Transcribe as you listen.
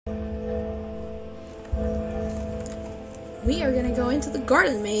We are gonna go into the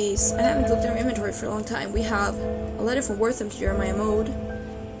Graden Maze. I haven't looked at our inventory for a long time. We have a letter from Wortham to Jeremiah Mode.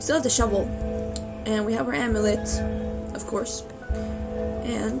 We still have the shovel. And we have our amulet, of course.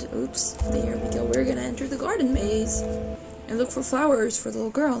 And, oops, there we go. We're gonna enter the Graden Maze and look for flowers for the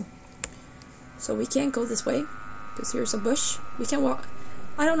little girl. So we can't go this way, because here's a bush. We can't walk.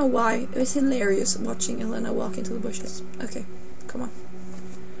 I don't know why. It was hilarious watching Elena walk into the bushes. Okay, come on.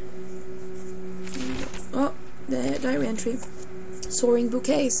 Oh, the diary entry. Soaring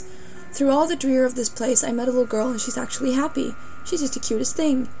bouquets. Through all the drear of this place, I met a little girl and she's actually happy. She's just the cutest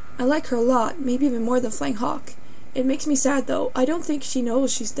thing. I like her a lot, maybe even more than Flying Hawk. It makes me sad though. I don't think she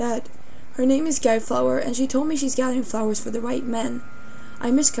knows she's dead. Her name is Skyflower, and she told me she's gathering flowers for the right men.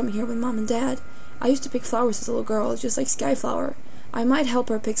 I miss coming here with Mom and Dad. I used to pick flowers as a little girl, just like Skyflower. I might help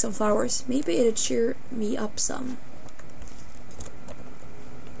her pick some flowers. Maybe it'd cheer me up some.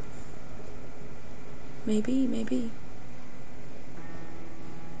 Maybe.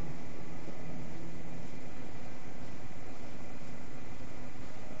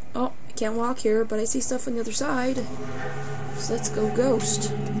 Oh, I can't walk here, but I see stuff on the other side. So let's go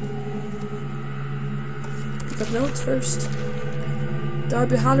ghost. Pick up notes first.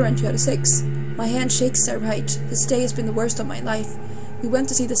 Darby Halloran 2/6. My hand shakes at right. This day has been the worst of my life. We went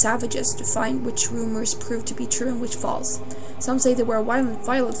to see the savages to find which rumors proved to be true and which false. Some say they were a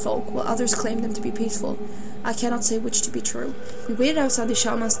violent folk, while others claim them to be peaceful. I cannot say which to be true. We waited outside the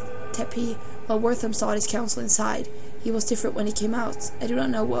shaman's teepee while Wortham sought his counsel inside. He was different when he came out. I do not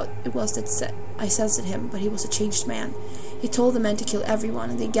know what it was that I sensed in him, but he was a changed man. He told the men to kill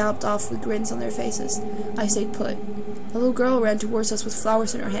everyone, and they galloped off with grins on their faces. I stayed put. A little girl ran towards us with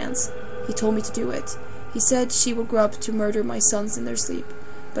flowers in her hands. He told me to do it. He said she would grow up to murder my sons in their sleep,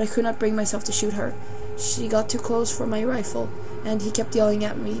 but I could not bring myself to shoot her. She got too close for my rifle, and he kept yelling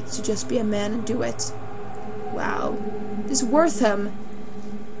at me to just be a man and do it. Wow. This Wortham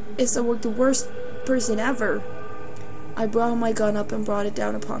is the worst person ever. I brought my gun up and brought it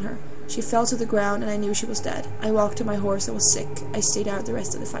down upon her. She fell to the ground, and I knew she was dead. I walked to my horse and was sick. I stayed out the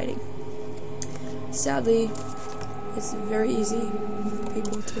rest of the fighting. Sadly, it's very easy for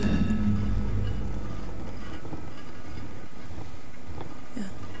people to... Yeah.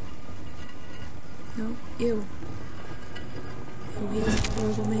 No, ew. Oh, he's a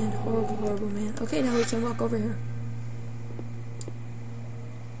horrible man. Horrible man. Okay, now we can walk over here.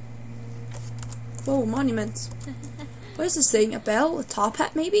 Whoa, monument. What is this thing? A bell? A top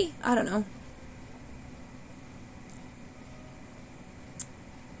hat, maybe? I don't know.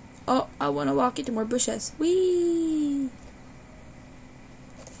 Oh, I want to walk into more bushes. Whee!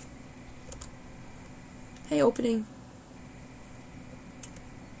 Hey, opening.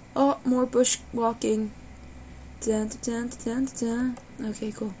 Oh, more bush walking. Dun, dun, dun, dun, dun.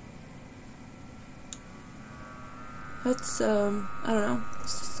 Okay, cool. Let's, I don't know.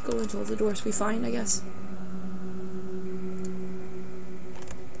 Let's just go into all the doors we find, I guess.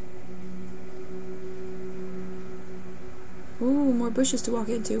 Ooh, more bushes to walk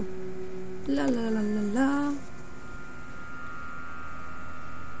into. La la la la la.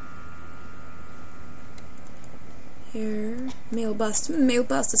 Here, male bust. Male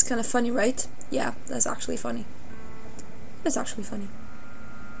bust is kind of funny, right? Yeah, that's actually funny. That's actually funny.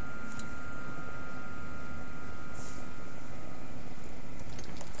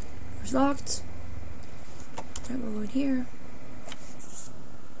 Door's locked. Right, we'll go in here.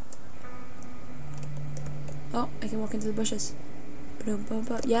 Oh, I can walk into the bushes.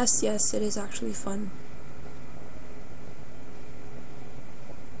 Yes, yes, it is actually fun.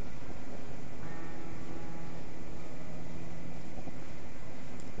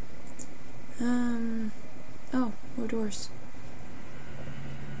 Oh, more doors.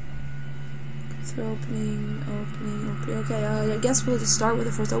 Through opening. Okay, I guess we'll just start with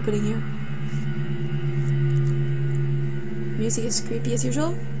the first opening here. Music is creepy as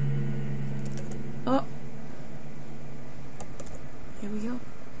usual. Oh. Here we go.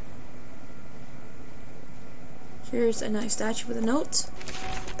 Here's a nice statue with a note.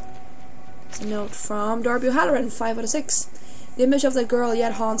 It's a note from Darby O'Halloran, 5/6. The image of the girl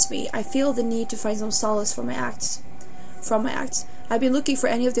yet haunts me. I feel the need to find some solace from my acts. I've been looking for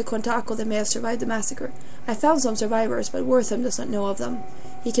any of the Quantaco that may have survived the massacre. I found some survivors, but Wortham does not know of them.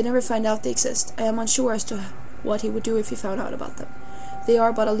 He can never find out they exist. I am unsure as to what he would do if he found out about them. They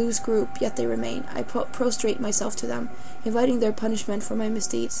are but a loose group, yet they remain. I prostrate myself to them, inviting their punishment for my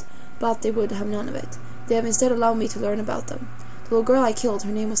misdeeds, but they would have none of it. They have instead allowed me to learn about them. The little girl I killed,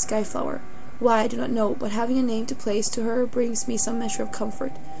 her name was Skyflower. Why, I do not know, but having a name to place to her brings me some measure of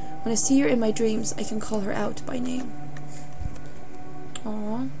comfort. When I see her in my dreams, I can call her out by name.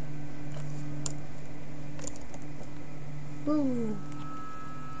 Aww. Whoa.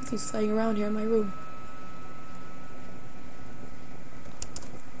 He's flying around here in my room.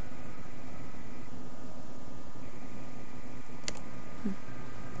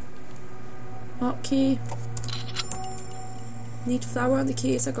 Oh, key. Need flower on the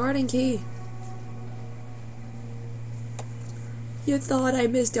key. It's a garden key. You thought I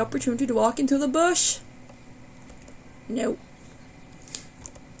missed the opportunity to walk into the bush? No.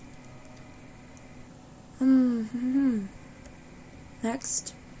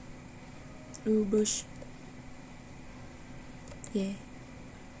 Next. Ooh, bush. Yeah.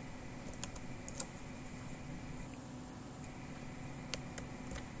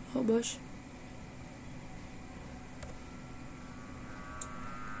 Oh, bush.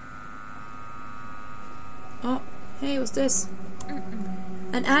 Oh, hey, what's this?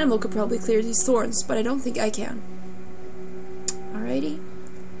 An animal could probably clear these thorns, but I don't think I can. Alrighty.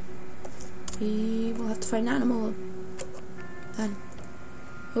 We will have to find an animal. Then.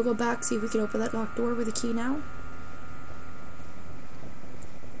 We'll go back, see if we can open that locked door with a key now.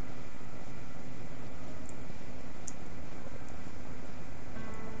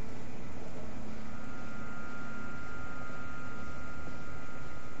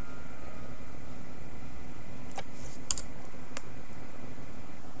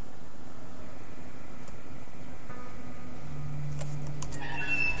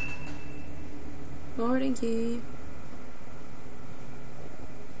 Garden key.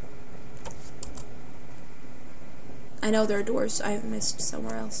 I know there are doors I've missed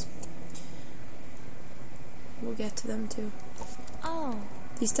somewhere else. We'll get to them too. Oh.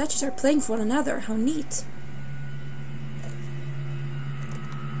 These statues are playing for one another. How neat.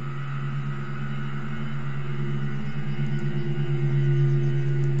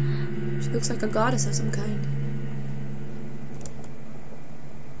 She looks like a goddess of some kind.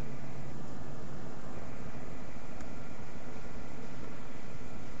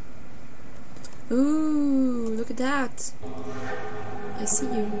 Ooh, look at that. I see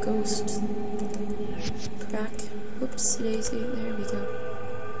you, ghost. Crack. Whoops, daisy. There we go.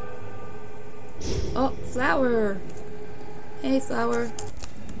 Oh, flower. Hey, flower.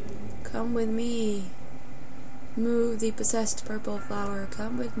 Come with me. Move the possessed purple flower.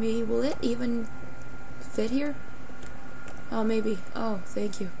 Come with me. Will it even fit here? Oh, maybe. Oh,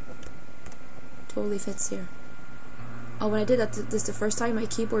 thank you. Totally fits here. Oh, when I did that this the first time, my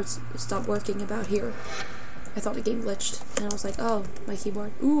keyboard stopped working about here. I thought the game glitched, and I was like, oh, my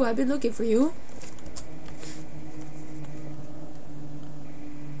keyboard. Ooh, I've been looking for you.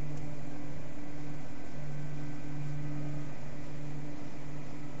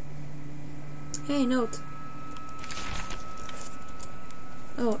 Hey, note.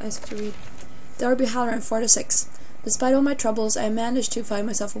 Oh, ask to read. Darby Halloran, 4-6. Despite all my troubles, I managed to find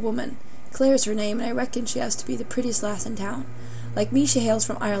myself a woman. Claire is her name, and I reckon she has to be the prettiest lass in town. Like me, she hails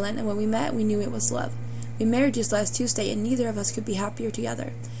from Ireland, and when we met, we knew it was love. We married just last Tuesday, and neither of us could be happier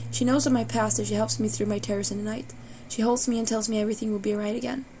together. She knows of my past, and she helps me through my terrors in the night. She holds me and tells me everything will be alright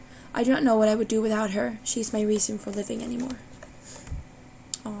again. I do not know what I would do without her. She's my reason for living anymore.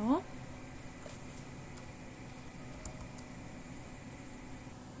 Aww.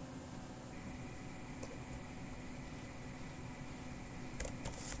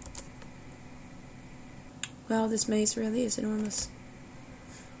 Wow, this maze really is enormous.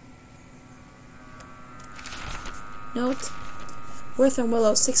 Note, Worth and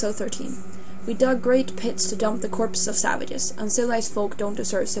Willows, 6013. We dug great pits to dump the corpses of savages. Uncivilized folk don't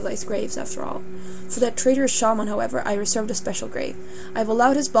deserve civilized graves, after all. For that traitorous shaman, however, I reserved a special grave. I have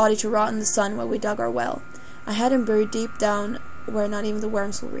allowed his body to rot in the sun while we dug our well. I had him buried deep down where not even the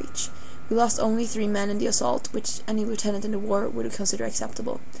worms will reach. We lost only 3 men in the assault, which any lieutenant in the war would consider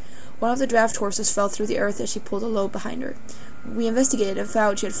acceptable. One of the draft horses fell through the earth as she pulled a load behind her. We investigated and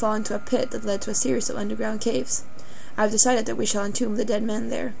found she had fallen into a pit that led to a series of underground caves. I have decided that we shall entomb the dead man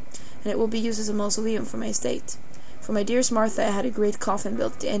there, and it will be used as a mausoleum for my estate. For my dearest Martha, I had a great coffin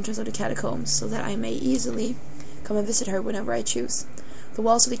built at the entrance of the catacombs, so that I may easily come and visit her whenever I choose. The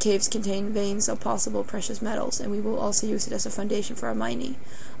walls of the caves contain veins of possible precious metals, and we will also use it as a foundation for our mining.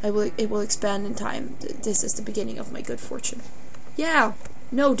 It will expand in time. This is the beginning of my good fortune. Yeah!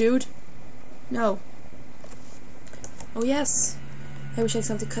 No, dude. No. Oh, yes. I wish I had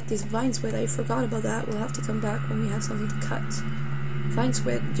something to cut these vines with. I forgot about that. We'll have to come back when we have something to cut vines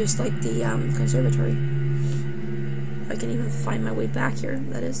with, just like the conservatory. If I can even find my way back here,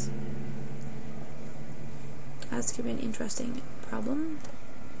 that is. That's gonna be an interesting problem.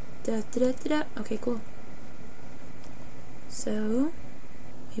 Okay, cool. So,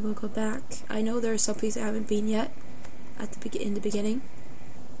 we will go back. I know there are some places I haven't been yet in the beginning.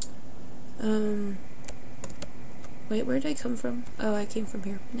 Wait, where did I come from? Oh, I came from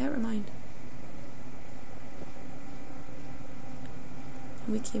here. Never mind.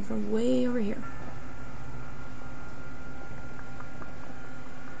 We came from way over here.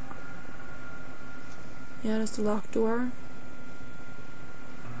 Yeah, that's the locked door.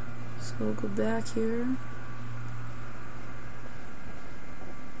 So we'll go back here.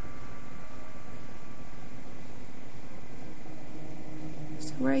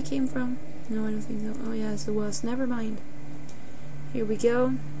 Is that where I came from? No, I don't think so. Oh yes, it was. Never mind. Here we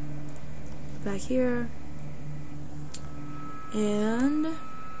go. Back here. And...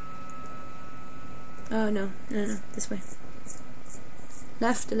 oh no, no, this way.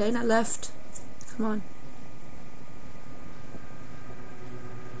 Left, Elena, left. Come on.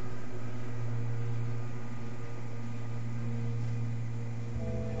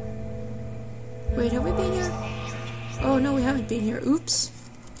 Wait, have we been here? Oh no, we haven't been here. Oops.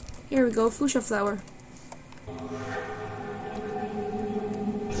 Here we go, fuchsia flower.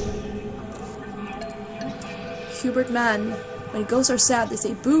 Hubert Mann. When ghosts are sad, they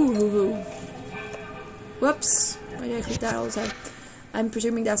say boo hoo hoo. Whoops. Why did I click that all the time? I'm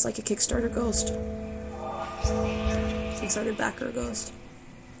presuming that's like a Kickstarter ghost. Kickstarter backer ghost.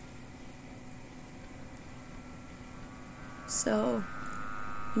 So,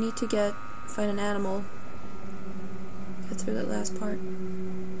 we need to find an animal. Get through that last part.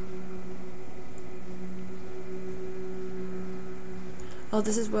 Oh,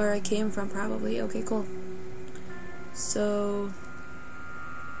 this is where I came from, probably. Okay, cool. So,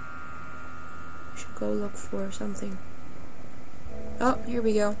 we should go look for something. Oh, here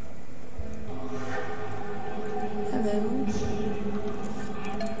we go. Hello.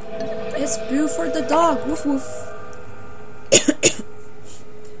 It's Buford the dog. Woof woof.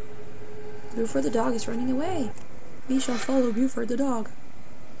 Buford the dog is running away. We shall follow Buford the dog.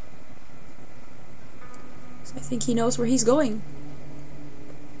 So I think he knows where he's going.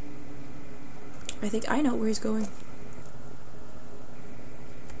 I think I know where he's going.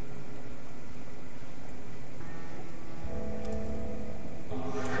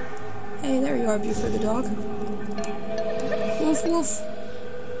 Hey, there you are, Buford the dog. Woof woof.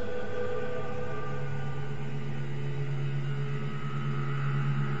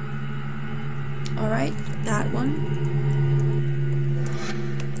 Alright, that one.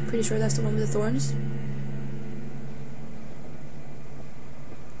 Pretty sure that's the one with the thorns.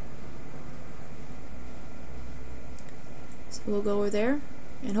 So we'll go over there,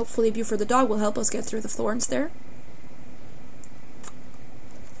 and hopefully Buford the dog will help us get through the thorns there.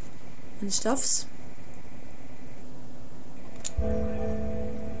 And stuffs.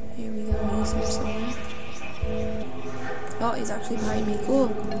 Here we go, he's here somewhere. Oh, he's actually behind me, cool.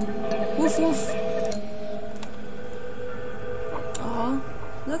 Woof woof. Aw,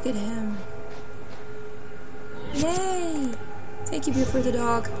 look at him. Yay! Thank you, Buford the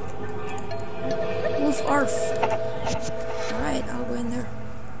dog. Woof arf. Alright, I'll go in there.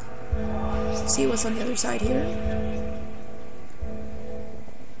 See what's on the other side here.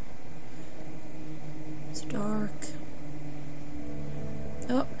 It's dark.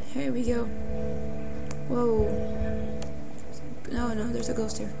 Oh, here we go. Whoa. No, there's a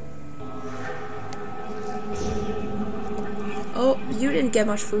ghost here. Oh, you didn't get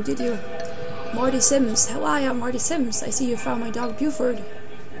much food, did you? Marty Sims. How are you, Marty Sims? I see you found my dog Buford.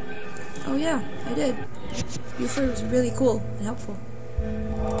 Oh yeah, I did. Buford was really cool and helpful.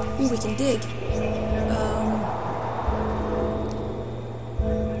 Ooh, we can dig.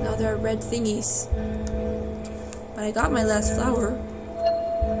 Now there are red thingies. But I got my last flower.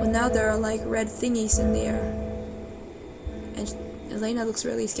 But now there are like red thingies in the air. And Elena looks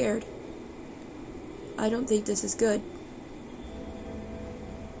really scared. I don't think this is good.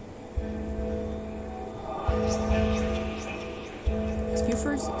 Is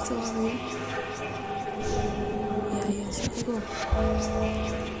Buford still over here? Yeah, he is. Okay, cool.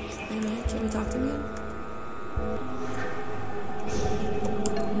 Wait a minute, can we talk to him again?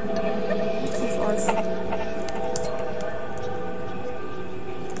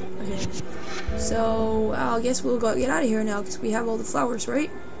 Okay. So, I guess we'll get out of here now, because we have all the flowers, right?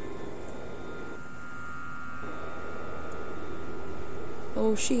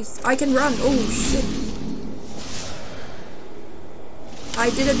 Oh, jeez. I can run! Oh, shit. I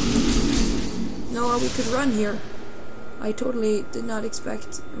didn't know we could run here. I totally did not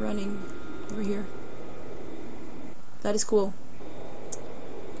expect running over here. That is cool.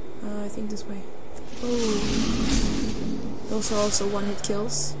 I think this way. Oh. Those are also one-hit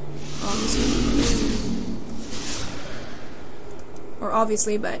kills. Obviously. Or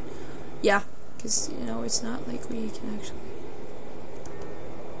obviously, but yeah. Because, you know, it's not like we can actually...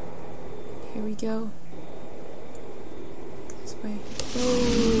 Here we go. This way.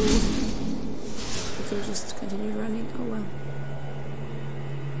 Oh! We could have just continued running. Oh well.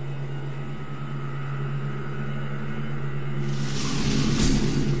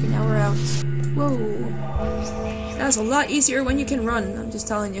 Okay, now we're out. Whoa! That's a lot easier when you can run, I'm just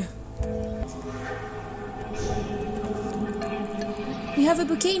telling you. We have a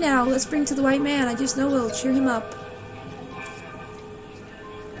bouquet now. Let's bring to the white man. I just know we'll cheer him up.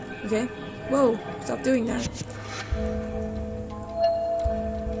 Okay. Whoa. Stop doing that.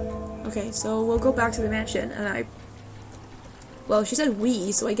 Okay, so we'll go back to the mansion, and well, she said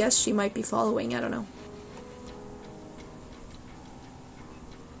we, so I guess she might be following. I don't know.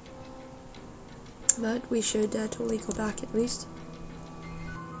 But we should totally go back at least.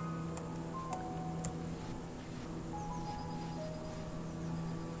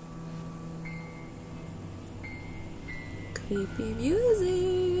 Creepy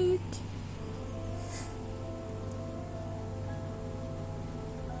music.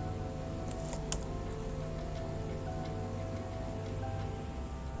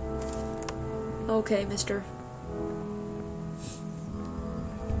 Okay, mister.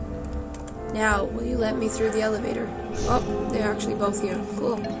 Now, will you let me through the elevator? Oh, they're actually both here.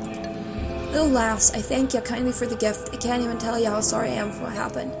 Cool. Little lass, I thank you kindly for the gift. I can't even tell you how sorry I am for what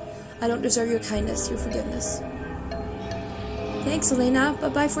happened. I don't deserve your kindness, your forgiveness. Thanks, Elena.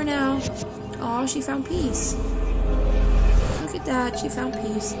 Bye-bye for now. Aw, she found peace. Look at that, she found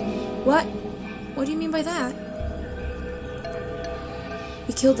peace. What? What do you mean by that?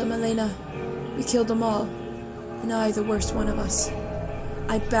 We killed them, Elena. We killed them all. And I, the worst one of us.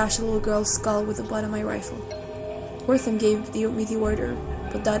 I bashed the little girl's skull with the butt of my rifle. Wortham gave me the order,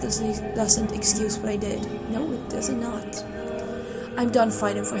 but that doesn't excuse what I did. No, it does not. I'm done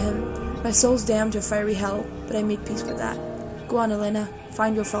fighting for him. My soul's damned to a fiery hell, but I made peace with that. Go on, Elena.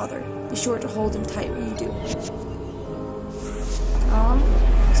 Find your father. Be sure to hold him tight when you do. Let's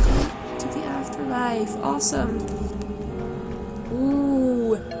go to the afterlife. Awesome.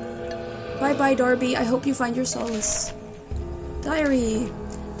 Ooh. Bye-bye, Darby. I hope you find your solace. Diary.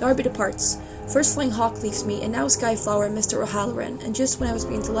 Darby departs. First Flying Hawk leaves me, and now Skyflower and Mr. O'Halloran, and just when I was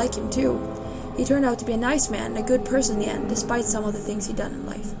beginning to like him, too. He turned out to be a nice man and a good person in the end, despite some of the things he'd done in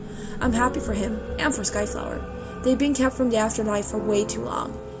life. I'm happy for him, and for Skyflower. They'd been kept from the afterlife for way too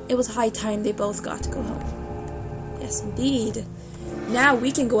long. It was high time they both got to go home. Yes, indeed. Now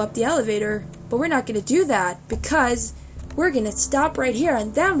we can go up the elevator, but we're not going to do that, because we're going to stop right here,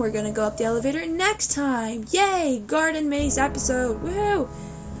 and then we're going to go up the elevator next time. Yay! Graden Maze episode. Woohoo!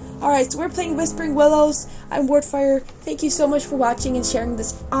 Alright, so we're playing Whispering Willows. I'm Wardfire. Thank you so much for watching and sharing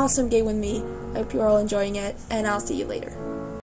this awesome game with me. I hope you're all enjoying it, and I'll see you later.